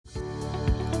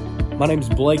My name is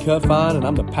Blake Huffine, and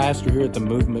I'm the pastor here at the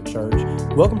Movement Church.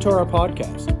 Welcome to our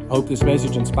podcast. I hope this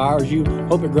message inspires you.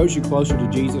 Hope it grows you closer to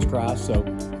Jesus Christ. So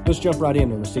let's jump right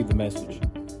in and receive the message.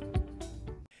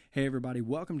 Hey everybody,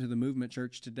 welcome to the Movement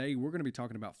Church. Today we're going to be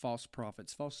talking about false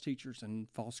prophets, false teachers, and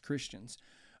false Christians.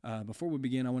 Before we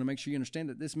begin, I want to make sure you understand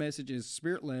that this message is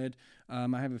Spirit-led. I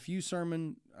have a few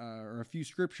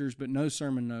scriptures, but no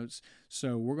sermon notes.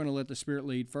 So we're going to let the Spirit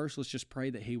lead. First, let's just pray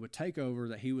that He would take over,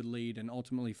 that He would lead, and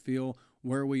ultimately fill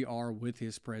where we are with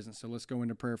His presence. So let's go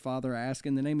into prayer. Father, I ask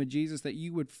in the name of Jesus that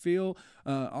you would fill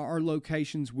our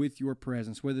locations with your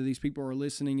presence, whether these people are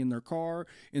listening in their car,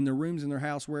 in their rooms, in their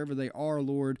house, wherever they are,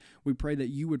 Lord. We pray that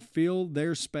you would fill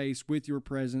their space with your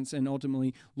presence, and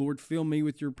ultimately, Lord, fill me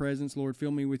with your presence. Lord,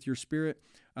 fill me with your Spirit.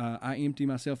 I empty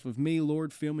myself of me,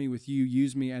 Lord. Fill me with you.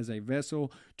 Use me as a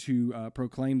vessel to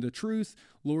proclaim the truth.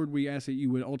 Lord, we ask that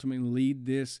you would ultimately lead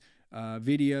this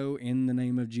video. In the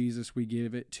name of Jesus, we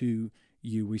give it to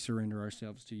you. We surrender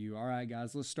ourselves to you. All right,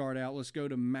 guys, let's start out. Let's go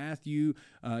to Matthew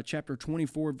chapter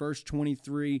 24, verse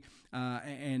 23,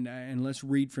 and let's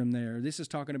read from there. This is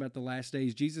talking about the last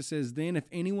days. Jesus says, "Then if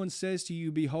anyone says to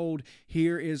you, 'Behold,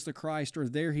 here is the Christ,' or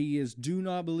 'There he is,' do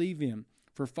not believe him.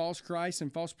 For false Christs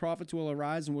and false prophets will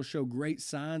arise and will show great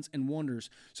signs and wonders,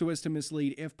 so as to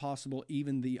mislead, if possible,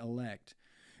 even the elect.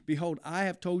 Behold, I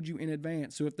have told you in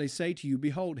advance. So if they say to you,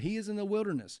 'Behold, he is in the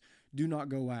wilderness,' do not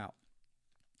go out.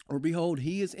 Or behold,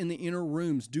 he is in the inner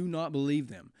rooms, do not believe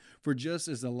them. For just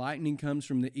as the lightning comes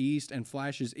from the east and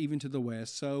flashes even to the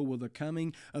west, so will the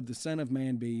coming of the Son of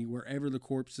Man be. Wherever the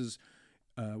corpse is,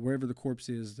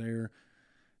 there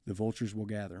the vultures will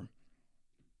gather."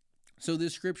 So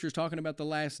this scripture is talking about the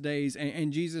last days,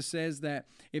 and Jesus says that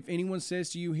if anyone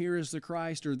says to you, "Here is the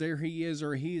Christ," or "There he is,"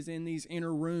 or "He is in these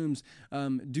inner rooms,"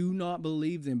 do not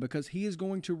believe them, because he is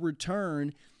going to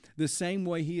return the same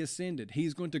way he ascended.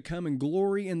 He's going to come in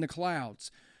glory in the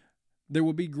clouds. There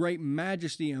will be great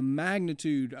majesty and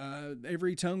magnitude.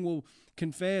 Every tongue will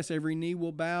confess, every knee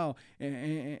will bow,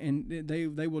 and they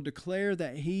will declare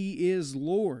that he is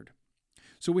Lord.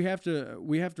 So we have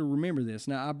to remember this.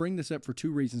 Now, I bring this up for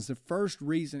two reasons. The first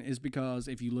reason is because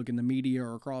if you look in the media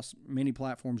or across many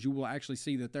platforms, you will actually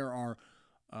see that there are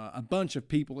a bunch of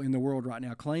people in the world right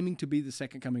now claiming to be the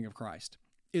second coming of Christ.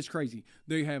 It's crazy.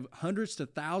 They have hundreds to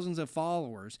thousands of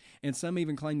followers, and some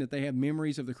even claim that they have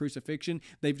memories of the crucifixion.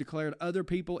 They've declared other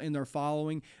people in their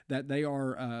following that they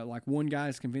are, like one guy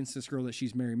has convinced this girl that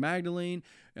she's Mary Magdalene.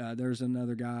 There's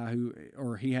another guy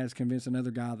he has convinced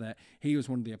another guy that he was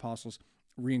one of the apostles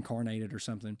reincarnated or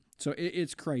something. So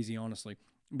it's crazy, honestly.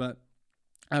 But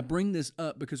I bring this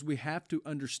up because we have to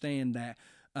understand that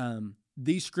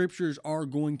these scriptures are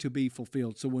going to be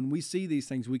fulfilled. So when we see these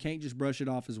things, we can't just brush it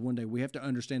off as one day. We have to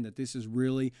understand that this is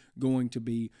really going to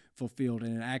be fulfilled,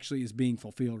 and it actually is being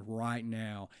fulfilled right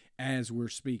now as we're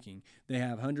speaking. They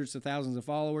have hundreds of thousands of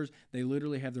followers. They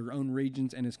literally have their own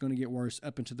regions, and it's going to get worse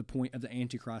up until the point of the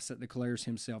Antichrist that declares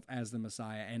himself as the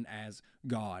Messiah and as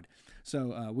God.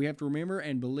 So we have to remember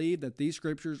and believe that these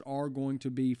scriptures are going to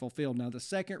be fulfilled. Now, the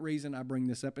second reason I bring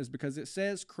this up is because it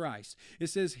says Christ. It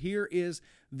says, "Here is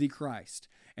the Christ."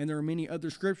 And there are many other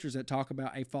scriptures that talk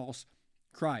about a false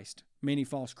Christ, many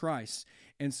false Christs.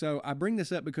 And so I bring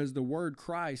this up because the word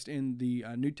Christ in the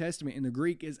New Testament in the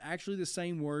Greek is actually the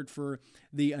same word for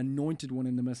the anointed one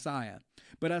in the Messiah.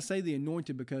 But I say the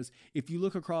anointed because if you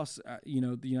look across,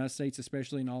 the United States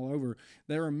especially and all over,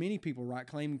 there are many people, right,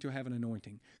 claiming to have an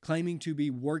anointing, claiming to be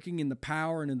working in the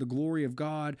power and in the glory of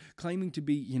God, claiming to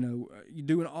be,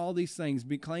 doing all these things,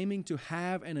 claiming to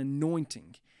have an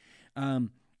anointing.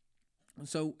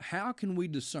 So how can we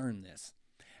discern this?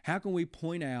 How can we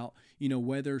point out,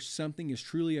 whether something is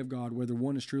truly of God, whether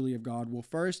one is truly of God? Well,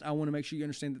 first, I want to make sure you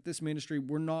understand that this ministry,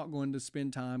 we're not going to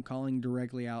spend time calling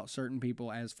directly out certain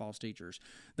people as false teachers.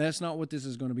 That's not what this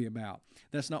is going to be about.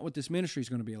 That's not what this ministry is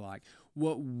going to be like.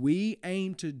 What we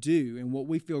aim to do and what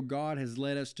we feel God has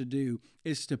led us to do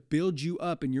is to build you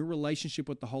up in your relationship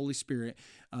with the Holy Spirit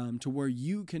to where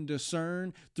you can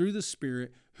discern through the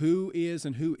Spirit who is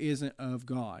and who isn't of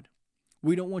God.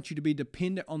 We don't want you to be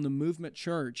dependent on the Movement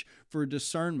Church for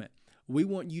discernment. We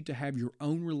want you to have your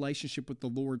own relationship with the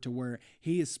Lord to where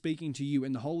He is speaking to you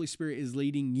and the Holy Spirit is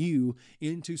leading you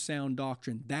into sound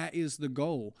doctrine. That is the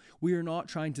goal. We are not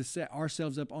trying to set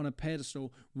ourselves up on a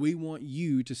pedestal. We want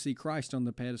you to see Christ on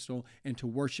the pedestal and to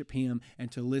worship Him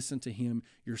and to listen to Him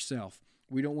yourself.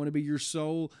 We don't want to be your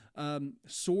sole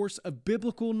source of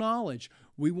biblical knowledge.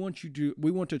 We want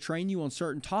to train you on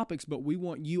certain topics, but we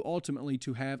want you ultimately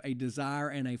to have a desire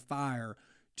and a fire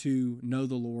to know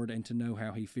the Lord and to know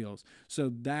how He feels. So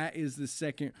that is the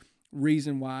second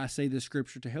reason why I say this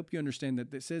scripture, to help you understand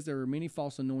that it says there are many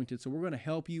false anointed. So we're going to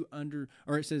help you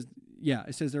it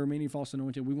says there are many false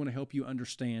anointed. We want to help you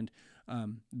understand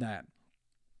that.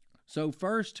 So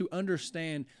first, to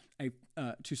understand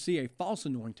to see a false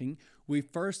anointing, we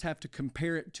first have to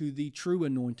compare it to the true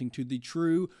anointing, to the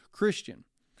true Christian.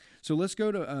 So let's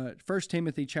go to 1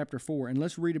 Timothy chapter 4, and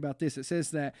let's read about this. It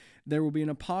says that there will be an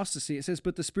apostasy. It says,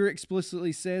 but the Spirit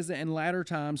explicitly says that in latter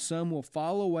times some will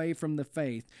fall away from the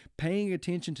faith, paying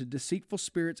attention to deceitful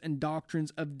spirits and doctrines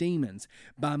of demons,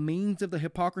 by means of the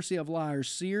hypocrisy of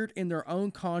liars, seared in their own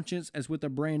conscience as with a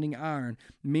branding iron,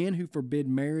 men who forbid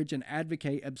marriage and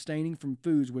advocate abstaining from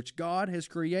foods which God has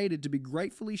created to be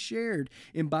gratefully shared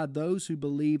in by those who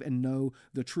believe and know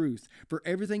the truth. For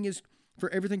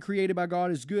everything created by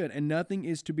God is good, and nothing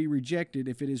is to be rejected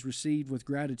if it is received with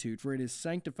gratitude, for it is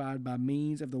sanctified by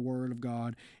means of the word of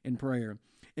God in prayer.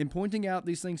 In pointing out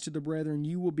these things to the brethren,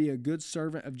 you will be a good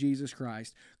servant of Jesus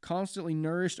Christ, constantly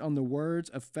nourished on the words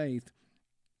of faith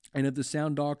and of the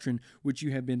sound doctrine which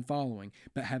you have been following,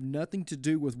 but have nothing to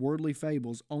do with worldly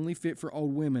fables, only fit for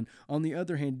old women. On the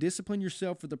other hand, discipline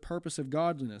yourself for the purpose of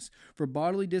godliness. For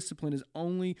bodily discipline is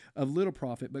only of little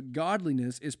profit, but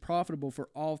godliness is profitable for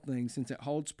all things, since it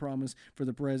holds promise for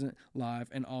the present life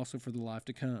and also for the life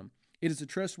to come. It is a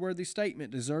trustworthy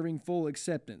statement, deserving full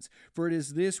acceptance. For it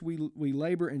is this we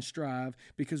labor and strive,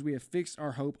 because we have fixed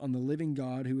our hope on the living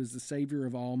God, who is the Savior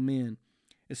of all men,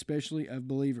 especially of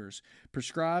believers.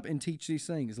 Prescribe and teach these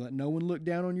things. Let no one look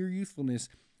down on your youthfulness,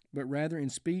 but rather in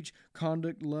speech,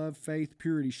 conduct, love, faith,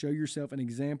 purity, show yourself an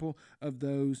example of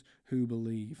those who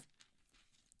believe.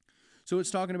 So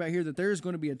it's talking about here that there is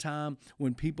going to be a time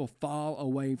when people fall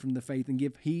away from the faith and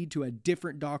give heed to a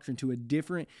different doctrine, to a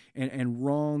different and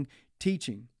wrong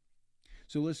teaching.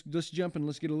 So let's jump in.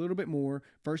 Let's get a little bit more.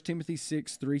 1 Timothy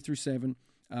 6, 3 through 7.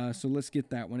 So let's get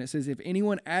that one. It says, if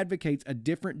anyone advocates a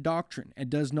different doctrine and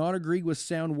does not agree with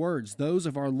sound words, those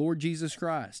of our Lord Jesus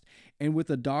Christ, and with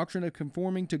the doctrine of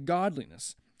conforming to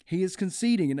godliness, he is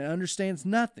conceiting and understands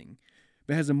nothing,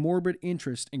 but has a morbid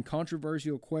interest in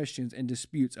controversial questions and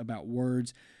disputes about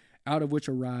words, out of which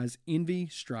arise envy,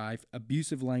 strife,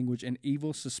 abusive language, and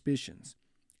evil suspicions,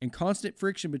 and constant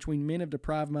friction between men of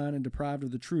depraved mind and deprived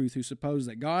of the truth, who suppose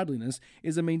that godliness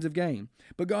is a means of gain.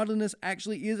 But godliness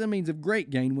actually is a means of great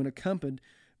gain when accompanied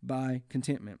by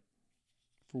contentment.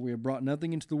 For we have brought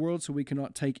nothing into the world, so we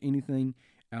cannot take anything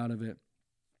out of it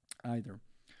either.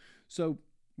 So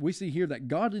we see here that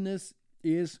godliness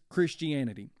is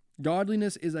Christianity.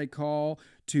 Godliness is a call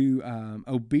to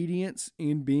obedience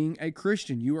in being a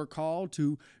Christian. You are called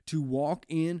to walk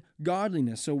in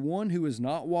godliness. So one who is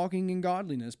not walking in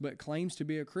godliness but claims to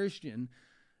be a Christian,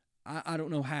 I don't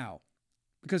know how.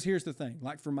 Because here's the thing,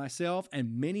 like for myself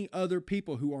and many other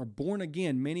people who are born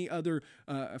again, many other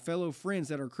fellow friends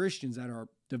that are Christians, that are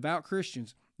devout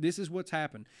Christians, this is what's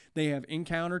happened. They have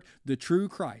encountered the true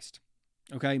Christ,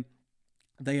 okay?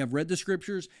 They have read the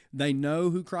scriptures. They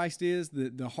know who Christ is,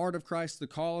 the heart of Christ, the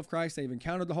call of Christ. They've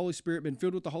encountered the Holy Spirit, been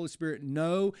filled with the Holy Spirit,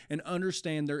 know and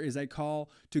understand there is a call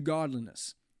to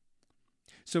godliness.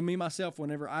 So me, myself,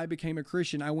 whenever I became a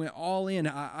Christian, I went all in.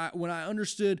 When I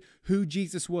understood who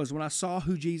Jesus was, when I saw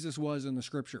who Jesus was in the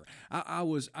scripture, I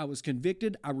was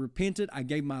convicted, I repented, I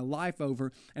gave my life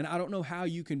over, and I don't know how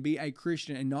you can be a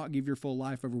Christian and not give your full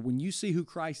life over. When you see who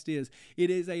Christ is, it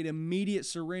is an immediate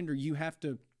surrender. You have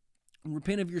to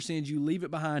repent of your sins, you leave it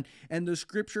behind, and the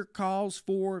scripture calls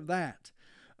for that.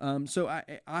 So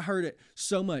I heard it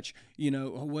so much,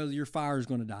 well, your fire is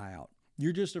going to die out.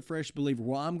 You're just a fresh believer.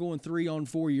 Well, I'm going 3 on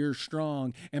 4 years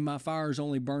strong, and my fire is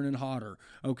only burning hotter.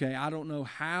 Okay, I don't know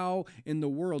how in the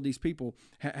world these people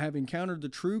have encountered the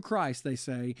true Christ, they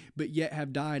say, but yet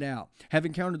have died out. Have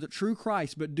encountered the true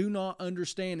Christ, but do not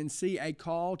understand and see a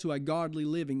call to a godly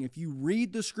living. If you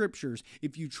read the scriptures,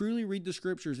 if you truly read the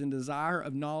scriptures in desire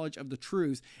of knowledge of the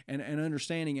truth and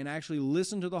understanding, and actually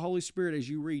listen to the Holy Spirit as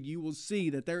you read, you will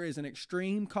see that there is an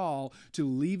extreme call to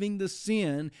leaving the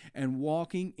sin and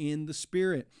walking in the Spirit.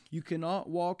 You cannot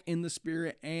walk in the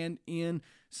Spirit and in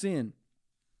sin.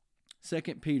 2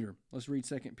 Peter. Let's read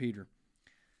 2 Peter.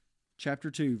 Chapter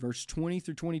 2, verse 20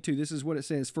 through 22. This is what it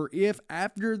says. For if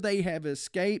after they have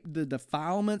escaped the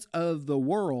defilements of the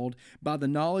world by the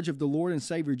knowledge of the Lord and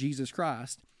Savior Jesus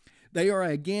Christ, they are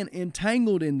again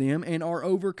entangled in them and are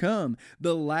overcome,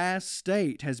 the last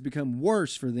state has become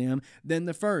worse for them than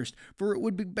the first. For it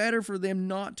would be better for them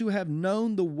not to have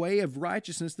known the way of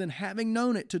righteousness than having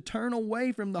known it, to turn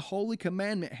away from the holy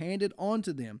commandment handed on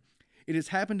to them. It has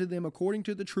happened to them according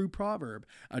to the true proverb.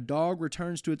 A dog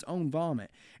returns to its own vomit,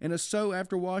 and a sow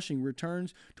after washing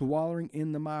returns to wallowing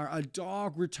in the mire. A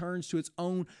dog returns to its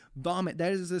own vomit.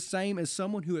 That is the same as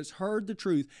someone who has heard the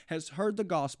truth, has heard the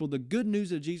gospel, the good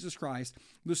news of Jesus Christ,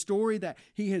 the story that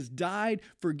he has died,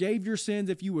 forgave your sins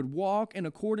if you would walk in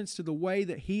accordance to the way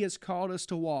that he has called us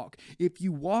to walk. If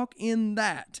you walk in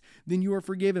that, then you are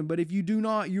forgiven. But if you do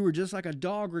not, you are just like a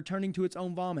dog returning to its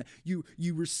own vomit. You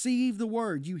receive the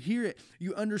word, you hear it,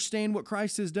 you understand what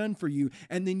Christ has done for you,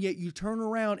 and then yet you turn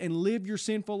around and live your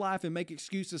sinful life and make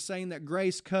excuses saying that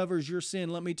grace covers your sin.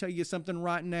 Let me tell you something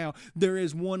right now. There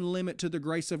is one limit to the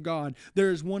grace of God. There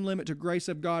is one limit to grace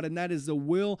of God, and that is the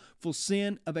willful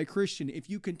sin of a Christian. If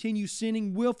you continue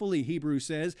sinning willfully, Hebrews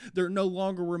says, there no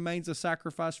longer remains a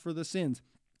sacrifice for the sins.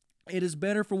 It is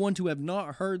better for one to have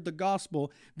not heard the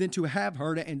gospel than to have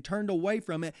heard it and turned away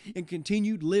from it and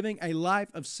continued living a life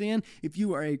of sin. If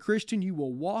you are a Christian, you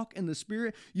will walk in the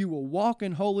Spirit. You will walk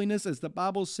in holiness, as the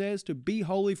Bible says, to be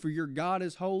holy, for your God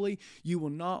is holy. You will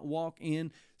not walk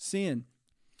in sin.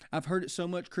 I've heard it so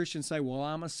much, Christians say, well,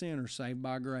 I'm a sinner saved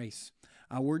by grace.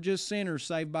 We're just sinners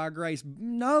saved by grace.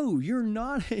 No, you're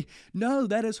not. No,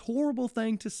 that is a horrible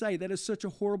thing to say. That is such a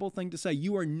horrible thing to say.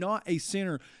 You are not a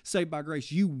sinner saved by grace.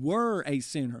 You were a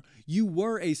sinner. You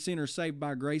were a sinner saved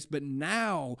by grace, but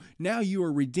now you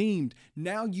are redeemed.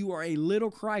 Now you are a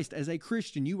little Christ. As a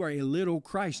Christian, you are a little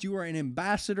Christ. You are an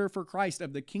ambassador for Christ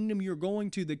of the kingdom you're going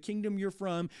to, the kingdom you're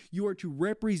from. You are to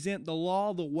represent the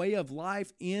law, the way of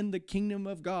life in the kingdom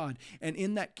of God. And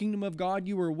in that kingdom of God,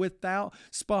 you are without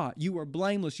spot. You are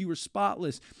blameless, you are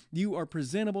spotless, you are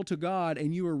presentable to God,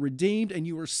 and you are redeemed, and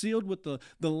you are sealed with the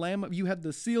Lamb. You have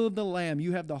the seal of the Lamb,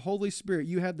 you have the Holy Spirit,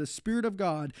 you have the Spirit of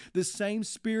God, the same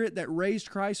Spirit that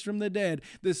raised Christ from the dead,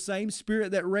 the same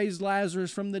Spirit that raised Lazarus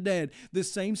from the dead, the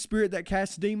same Spirit that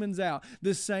cast demons out,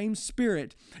 the same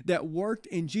Spirit that worked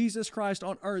in Jesus Christ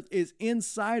on earth is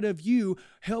inside of you,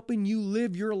 helping you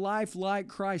live your life like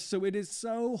Christ. So it is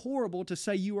so horrible to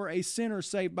say you are a sinner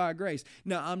saved by grace.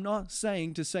 Now, I'm not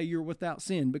saying to say you're without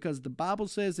sin, because the Bible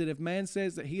says that if man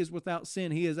says that he is without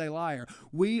sin, he is a liar.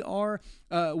 We are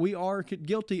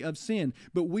guilty of sin,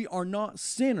 but we are not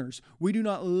sinners. We do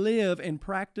not live and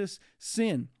practice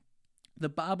sin. The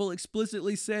Bible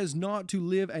explicitly says not to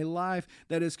live a life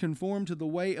that is conformed to the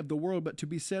way of the world, but to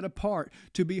be set apart,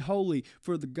 to be holy,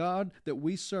 for the God that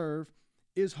we serve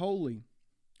is holy.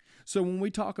 So when we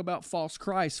talk about false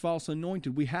Christ, false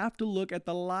anointed, we have to look at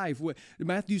the life.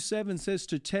 Matthew 7 says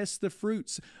to test the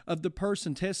fruits of the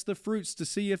person, test the fruits to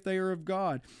see if they are of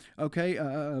God. Okay,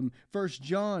 1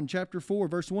 John chapter 4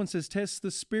 verse 1 says test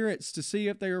the spirits to see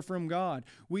if they are from God.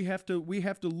 We have to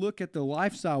look at the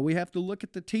lifestyle. We have to look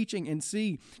at the teaching and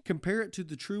see, compare it to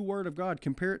the true word of God,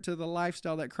 compare it to the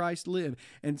lifestyle that Christ lived,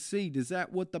 and see, does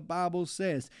that what the Bible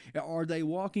says? Are they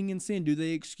walking in sin? Do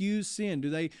they excuse sin? Do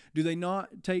they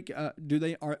not take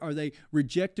are they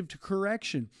rejective to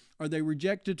correction? Are they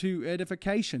rejected to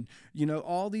edification?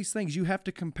 All these things, you have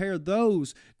to compare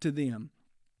those to them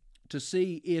to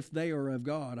see if they are of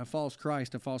God, a false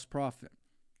Christ, a false prophet.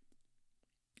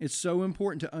 It's so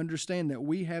important to understand that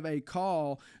we have a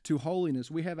call to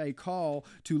holiness. We have a call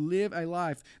to live a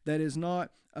life that is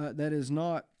not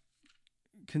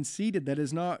conceited, that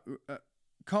is not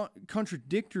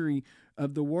contradictory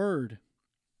of the word.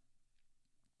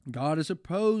 God is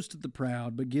opposed to the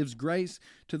proud, but gives grace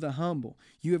to the humble.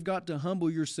 You have got to humble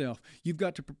yourself. You've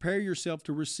got to prepare yourself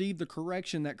to receive the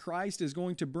correction that Christ is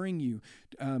going to bring you,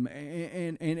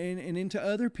 and into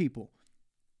other people.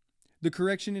 The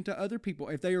correction into other people,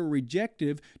 if they are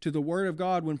rejective to the Word of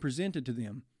God when presented to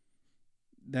them,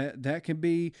 that can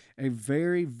be a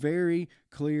very, very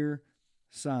clear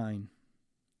sign.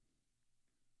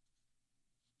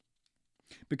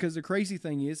 Because the crazy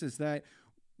thing is that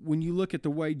when you look at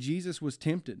the way Jesus was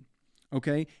tempted,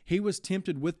 okay, he was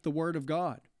tempted with the Word of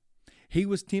God. He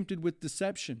was tempted with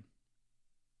deception.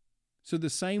 So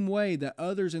the same way that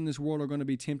others in this world are going to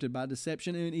be tempted by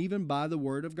deception and even by the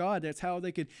Word of God. That's how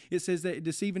they could, it says that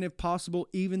deceiving, if possible,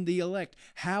 even the elect.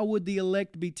 How would the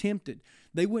elect be tempted?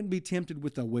 They wouldn't be tempted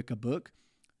with a Wicca book.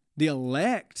 The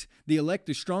elect,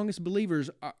 the strongest believers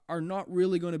are not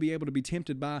really going to be able to be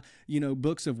tempted by,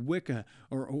 books of Wicca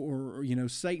or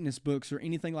Satanist books or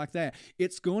anything like that.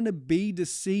 It's going to be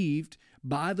deceived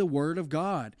by the Word of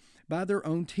God, by their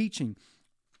own teaching.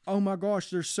 Oh my gosh,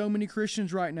 there's so many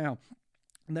Christians right now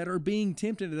that are being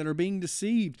tempted, that are being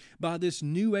deceived by this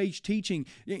new age teaching,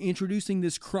 introducing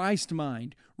this Christ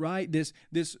mind, right?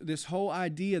 This whole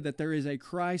idea that there is a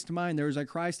Christ mind, there is a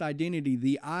Christ identity,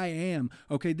 the I am.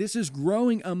 Okay, this is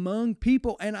growing among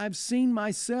people, and I've seen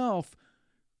myself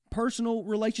personal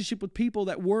relationship with people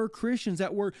that were Christians,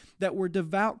 that were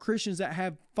devout Christians, that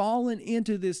have fallen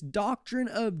into this doctrine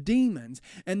of demons,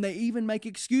 and they even make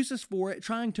excuses for it,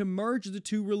 trying to merge the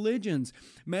two religions.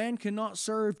 Man cannot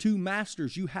serve two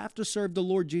masters. You have to serve the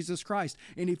Lord Jesus Christ.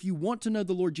 And if you want to know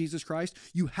the Lord Jesus Christ,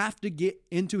 you have to get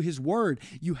into His Word.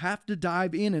 You have to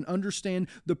dive in and understand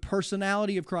the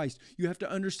personality of Christ. You have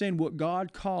to understand what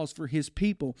God calls for His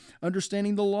people,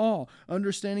 understanding the law,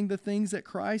 understanding the things that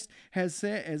Christ has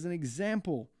set as an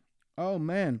example. Oh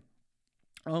man,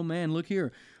 look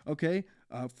here. Okay,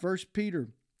 1 Peter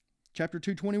chapter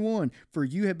 2:21, for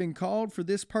you have been called for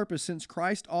this purpose, since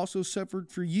Christ also suffered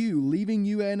for you, leaving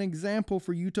you an example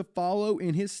for you to follow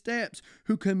in His steps,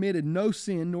 who committed no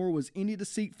sin, nor was any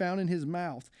deceit found in His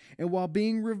mouth. And while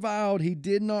being reviled, He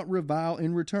did not revile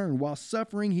in return. While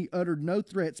suffering, He uttered no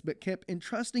threats, but kept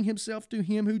entrusting Himself to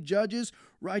Him who judges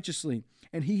righteously.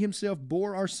 And He Himself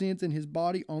bore our sins in His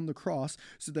body on the cross,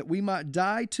 so that we might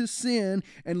die to sin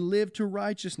and live to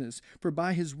righteousness. For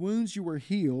by His wounds you were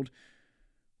healed.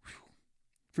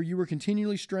 For you were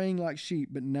continually straying like sheep,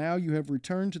 but now you have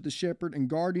returned to the shepherd and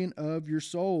guardian of your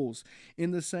souls.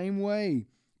 In the same way,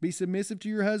 be submissive to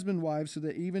your husband, wives, so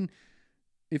that even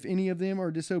if any of them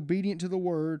are disobedient to the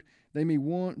word, they may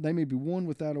be won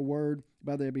without a word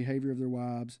by the behavior of their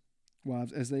wives.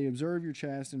 As they observe your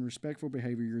chaste and respectful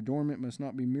behavior, your adornment must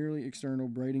not be merely external,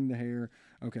 braiding the hair.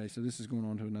 Okay, so this is going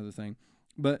on to another thing.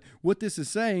 But what this is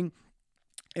saying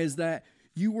is that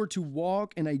you were to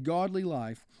walk in a godly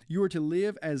life. You were to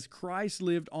live as Christ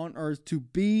lived on earth, to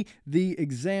be the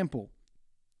example.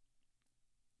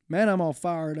 Man, I'm all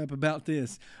fired up about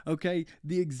this. Okay,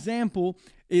 the example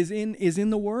is in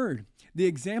the Word. The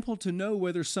example to know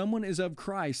whether someone is of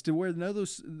Christ,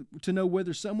 to know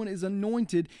whether someone is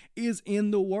anointed, is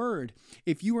in the Word.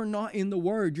 If you are not in the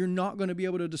Word, you're not going to be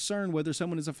able to discern whether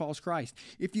someone is a false Christ.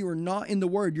 If you are not in the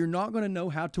Word, you're not going to know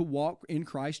how to walk in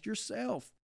Christ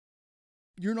yourself.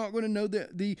 You're not going to know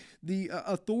the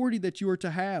authority that you are to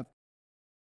have.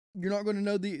 You're not going to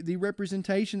know the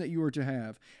representation that you are to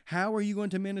have. How are you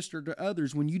going to minister to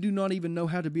others when you do not even know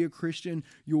how to be a Christian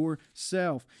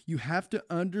yourself? You have to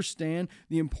understand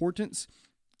the importance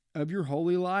of your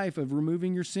holy life, of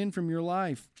removing your sin from your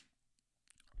life.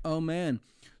 Oh man.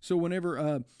 So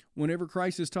whenever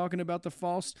Christ is talking about the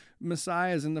false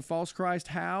messiahs and the false Christ,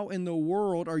 how in the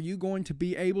world are you going to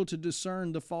be able to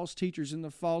discern the false teachers and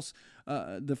the false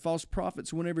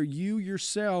prophets whenever you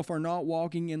yourself are not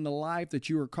walking in the life that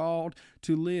you are called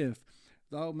to live?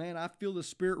 Oh man, I feel the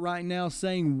Spirit right now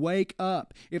saying, wake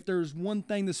up. If there's one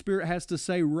thing the Spirit has to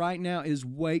say right now is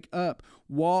wake up.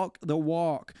 Walk the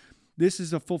walk. This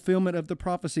is a fulfillment of the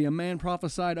prophecy. A man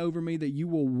prophesied over me that you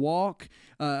will walk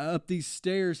up these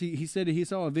stairs. He said he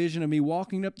saw a vision of me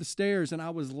walking up the stairs, and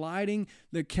I was lighting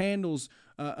the candles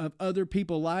of other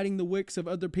people, lighting the wicks of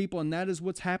other people, and that is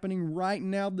what's happening right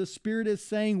now. The Spirit is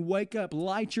saying, wake up,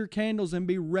 light your candles, and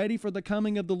be ready for the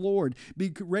coming of the Lord.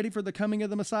 Be ready for the coming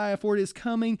of the Messiah, for it is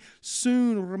coming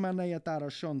soon.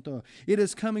 It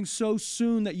is coming so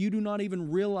soon that you do not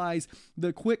even realize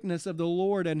the quickness of the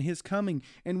Lord and His coming.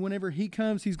 And whenever He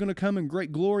comes, He's going to come in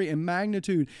great glory and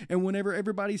magnitude. And whenever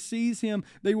everybody sees Him,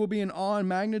 they will be in awe and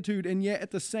magnitude. And yet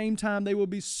at the same time, they will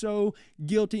be so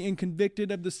guilty and convicted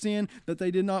of the sin that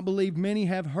they did not believe. Many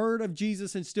have heard of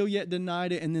Jesus and still yet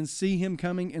denied it, and then see Him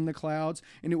coming in the clouds.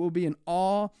 And it will be an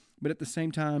awe, but at the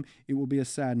same time, it will be a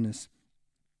sadness.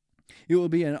 It will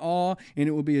be an awe and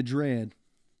it will be a dread.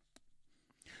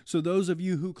 So those of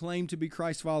you who claim to be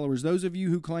Christ followers, those of you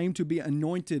who claim to be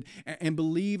anointed and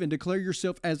believe and declare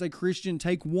yourself as a Christian,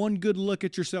 take one good look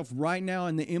at yourself right now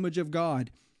in the image of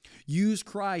God. Use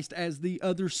Christ as the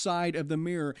other side of the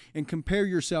mirror and compare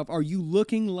yourself. Are you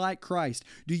looking like Christ?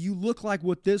 Do you look like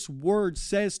what this word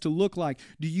says to look like?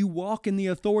 Do you walk in the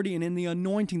authority and in the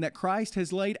anointing that Christ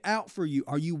has laid out for you?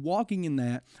 Are you walking in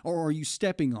that, or are you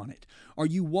stepping on it? Are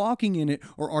you walking in it,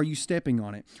 or are you stepping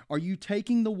on it? Are you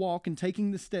taking the walk and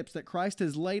taking the steps that Christ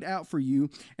has laid out for you,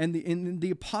 and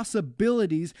the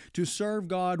possibilities to serve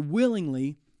God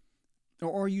willingly?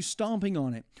 Or are you stomping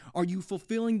on it? Are you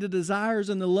fulfilling the desires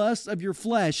and the lusts of your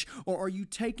flesh? Or are you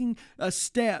taking a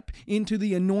step into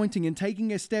the anointing and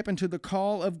taking a step into the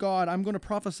call of God? I'm going to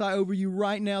prophesy over you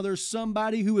right now. There's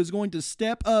somebody who is going to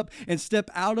step up and step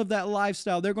out of that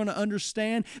lifestyle. They're going to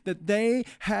understand that they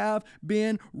have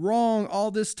been wrong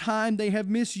all this time. They have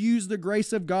misused the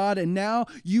grace of God. And now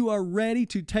you are ready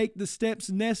to take the steps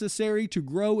necessary to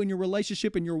grow in your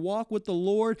relationship and your walk with the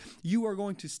Lord. You are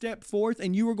going to step forth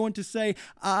and you are going to say, say,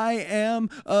 I am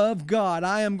of God.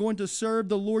 I am going to serve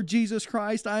the Lord Jesus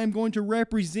Christ. I am going to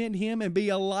represent him and be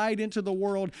a light into the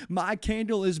world. My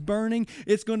candle is burning.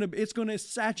 It's going to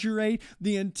saturate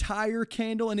the entire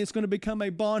candle, and it's going to become a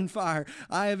bonfire.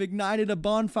 I have ignited a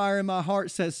bonfire in my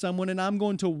heart, says someone, and I'm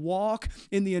going to walk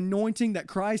in the anointing that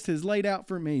Christ has laid out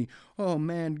for me. Oh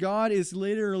man, God is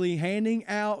literally handing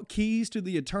out keys to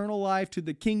the eternal life, to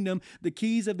the kingdom. The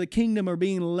keys of the kingdom are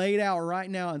being laid out right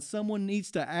now, and someone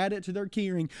needs to add it to their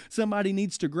keyring. Somebody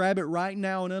needs to grab it right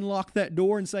now and unlock that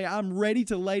door and say, I'm ready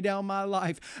to lay down my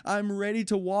life. I'm ready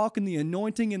to walk in the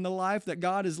anointing in the life that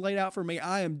God has laid out for me.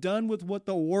 I am done with what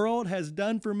the world has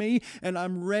done for me, and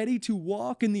I'm ready to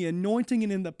walk in the anointing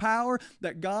and in the power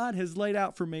that God has laid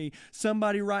out for me.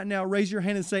 Somebody right now raise your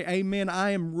hand and say, amen.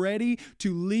 I am ready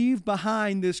to leave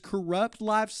behind this corrupt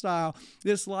lifestyle.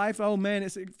 This life, oh man,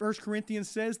 1 Corinthians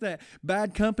says that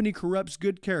bad company corrupts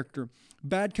good character.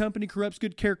 Bad company corrupts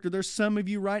good character. There's some of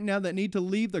you right now that need to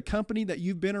leave the company that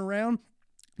you've been around.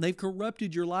 They've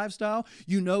corrupted your lifestyle.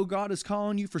 You know God is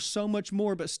calling you for so much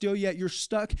more, but still yet you're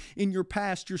stuck in your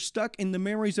past. You're stuck in the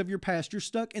memories of your past. You're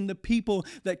stuck in the people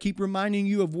that keep reminding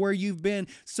you of where you've been.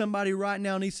 Somebody right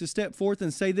now needs to step forth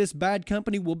and say, this bad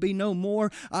company will be no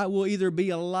more. I will either be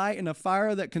a light and a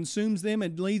fire that consumes them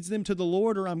and leads them to the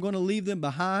Lord, or I'm going to leave them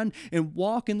behind and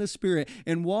walk in the Spirit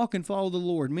and walk and follow the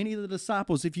Lord. Many of the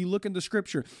disciples, if you look in the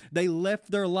scripture, they left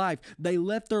their life. They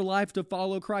left their life to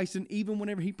follow Christ. And even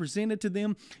whenever he presented to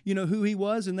them, who he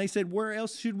was, and they said, where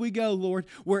else should we go, Lord?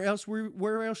 Where else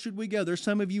should we go? There's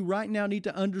some of you right now need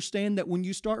to understand that when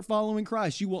you start following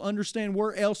Christ, you will understand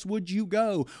where else would you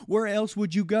go? Where else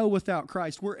would you go without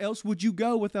Christ? Where else would you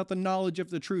go without the knowledge of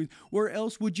the truth? Where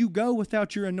else would you go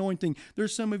without your anointing?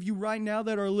 There's some of you right now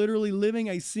that are literally living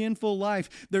a sinful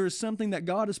life. There is something that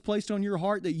God has placed on your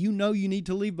heart that you know you need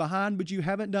to leave behind, but you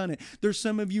haven't done it. There's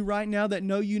some of you right now that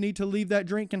know you need to leave that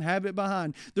drink and have it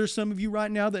behind. There's some of you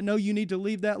right now that know you need to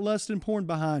leave that lust and porn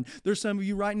behind. There's some of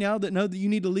you right now that know that you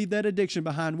need to leave that addiction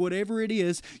behind. Whatever it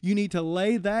is, you need to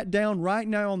lay that down right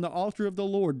now on the altar of the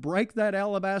Lord. Break that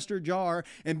alabaster jar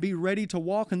and be ready to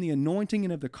walk in the anointing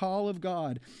and of the call of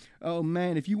God. Oh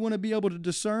man, if you want to be able to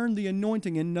discern the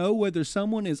anointing and know whether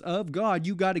someone is of God,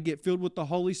 you got to get filled with the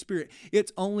Holy Spirit.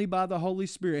 It's only by the Holy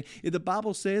Spirit. The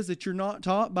Bible says that you're not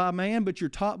taught by man, but you're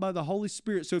taught by the Holy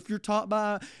Spirit. So if you're taught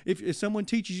by, if someone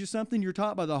teaches you something, you're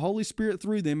taught by the Holy Spirit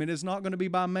through them. It is not going to be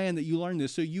by man that you learn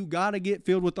this. So you got to get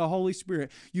filled with the Holy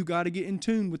Spirit. You got to get in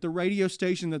tune with the radio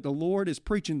station that the Lord is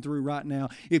preaching through right now.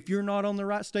 If you're not on the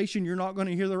right station, you're not going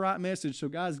to hear the right message. So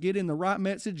guys, get in the right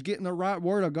message, get in the right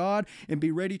word of God, and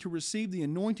be ready to receive the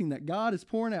anointing that God is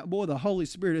pouring out. Boy, the Holy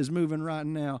Spirit is moving right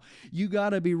now. You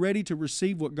got to be ready to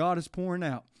receive what God is pouring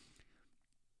out.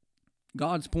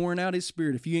 God's pouring out His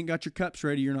Spirit. If you ain't got your cups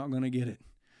ready, you're not going to get it.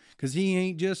 Because He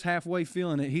ain't just halfway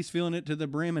filling it. He's filling it to the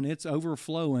brim and it's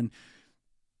overflowing.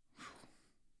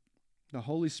 The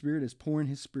Holy Spirit is pouring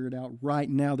His Spirit out right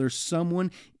now. There's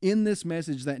someone in this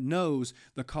message that knows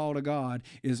the call to God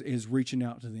is reaching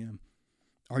out to them.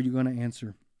 Are you going to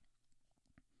answer?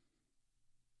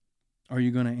 Are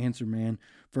you going to answer, man?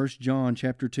 1 John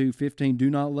chapter 2:15. Do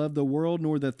not love the world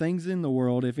nor the things in the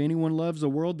world. If anyone loves the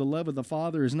world, the love of the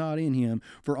Father is not in him.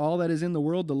 For all that is in the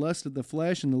world, the lust of the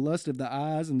flesh and the lust of the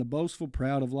eyes and the boastful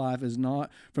pride of life is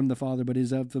not from the Father, but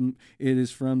is of them. It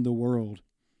is from the world.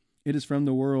 It is from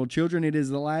the world. Children, it is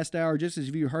the last hour, just as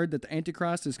you heard that the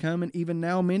Antichrist is coming. Even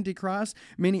now, many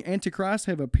Antichrists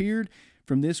have appeared.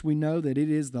 From this we know that it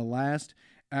is the last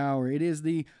hour. It is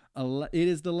the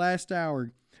last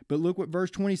hour. But look what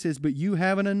verse 20 says. But you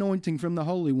have an anointing from the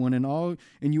Holy One,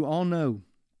 and you all know.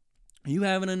 You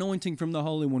have an anointing from the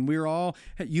Holy One.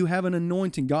 You have an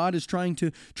anointing. God is trying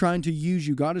to use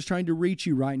you. God is trying to reach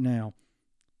you right now.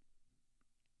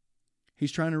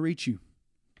 He's trying to reach you.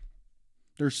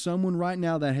 There's someone right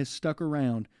now that has stuck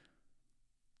around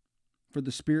for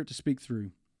the Spirit to speak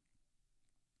through.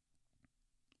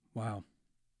 Wow.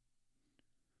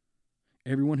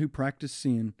 Everyone who practices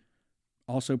sin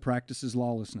also practices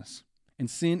lawlessness. And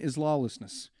sin is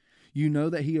lawlessness. You know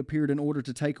that He appeared in order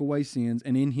to take away sins,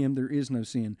 and in Him there is no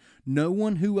sin. No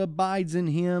one who abides in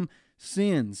Him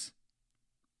sins.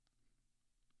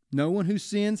 No one who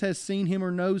sins has seen Him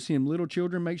or knows Him. Little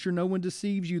children, make sure no one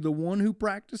deceives you. The one who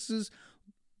practices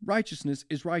righteousness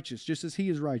is righteous, just as He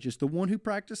is righteous. The one who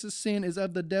practices sin is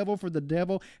of the devil, for the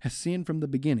devil has sinned from the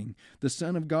beginning. The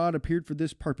Son of God appeared for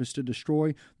this purpose, to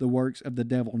destroy the works of the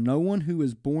devil. No one who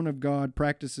is born of God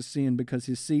practices sin, because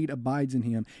his seed abides in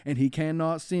him, and he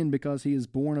cannot sin because he is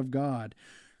born of God.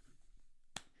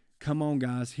 Come on,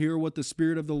 guys. Hear what the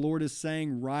Spirit of the Lord is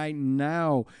saying right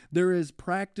now. There is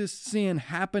practiced sin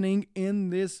happening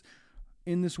in this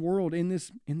in this world, in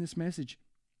this message.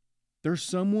 There's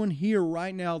someone here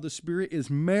right now. The Spirit is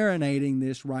marinating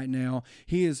this right now.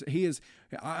 He is,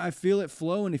 I feel it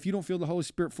flowing. If you don't feel the Holy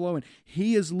Spirit flowing,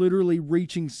 He is literally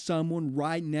reaching someone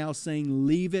right now saying,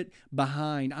 leave it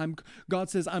behind. God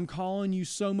says, I'm calling you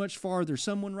so much farther.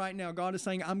 Someone right now, God is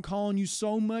saying, I'm calling you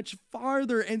so much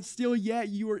farther, and still yet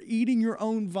you are eating your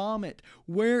own vomit.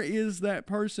 Where is that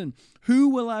person? Who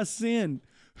will I send?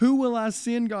 Who will I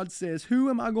send, God says? Who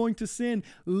am I going to send?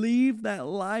 Leave that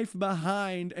life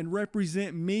behind and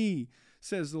represent me,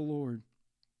 says the Lord.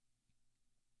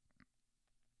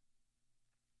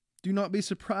 Do not be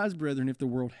surprised, brethren, if the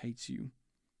world hates you.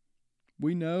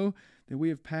 We know that we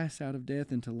have passed out of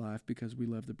death into life because we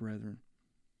love the brethren.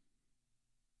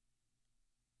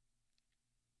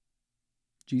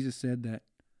 Jesus said that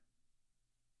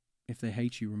if they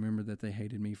hate you, remember that they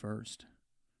hated me first.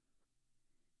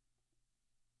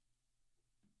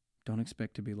 Don't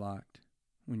expect to be liked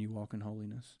when you walk in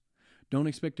holiness. Don't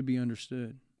expect to be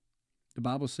understood. The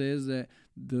Bible says that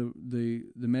the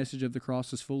message of the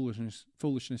cross is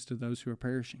foolishness to those who are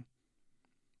perishing.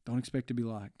 Don't expect to be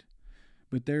liked.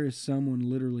 But there is someone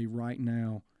literally right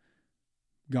now,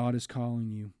 God is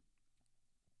calling you.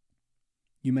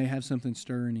 You may have something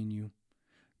stirring in you.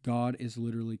 God is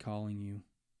literally calling you.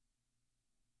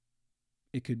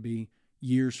 It could be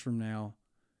years from now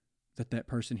that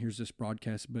person hears this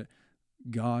broadcast, but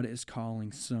God is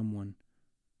calling someone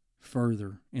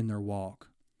further in their walk,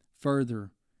 further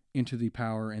into the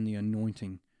power and the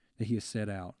anointing that He has set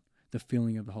out, the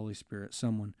filling of the Holy Spirit.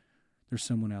 There's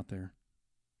someone out there.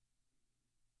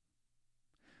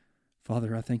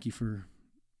 Father, I thank you for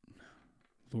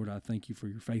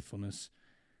your faithfulness,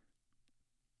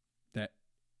 that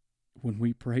when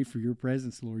we pray for your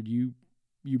presence, Lord, you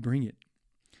bring it.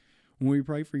 When we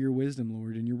pray for your wisdom,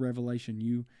 Lord, and your revelation,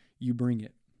 you bring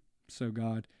it. So,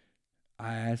 God,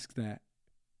 I ask that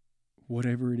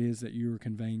whatever it is that you are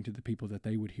conveying to the people, that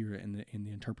they would hear it, and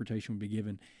the interpretation would be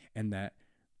given, and that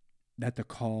the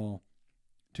call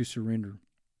to surrender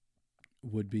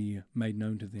would be made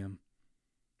known to them,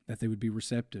 that they would be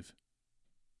receptive.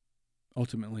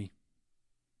 Ultimately,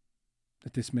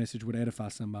 that this message would edify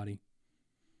somebody.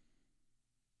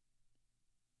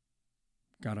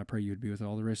 God, I pray you would be with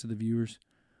all the rest of the viewers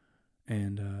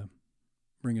and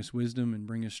bring us wisdom and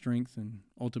bring us strength, and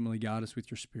ultimately guide us with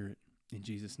your Spirit. In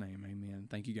Jesus' name, amen.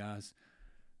 Thank you guys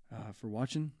for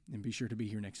watching, and be sure to be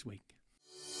here next week.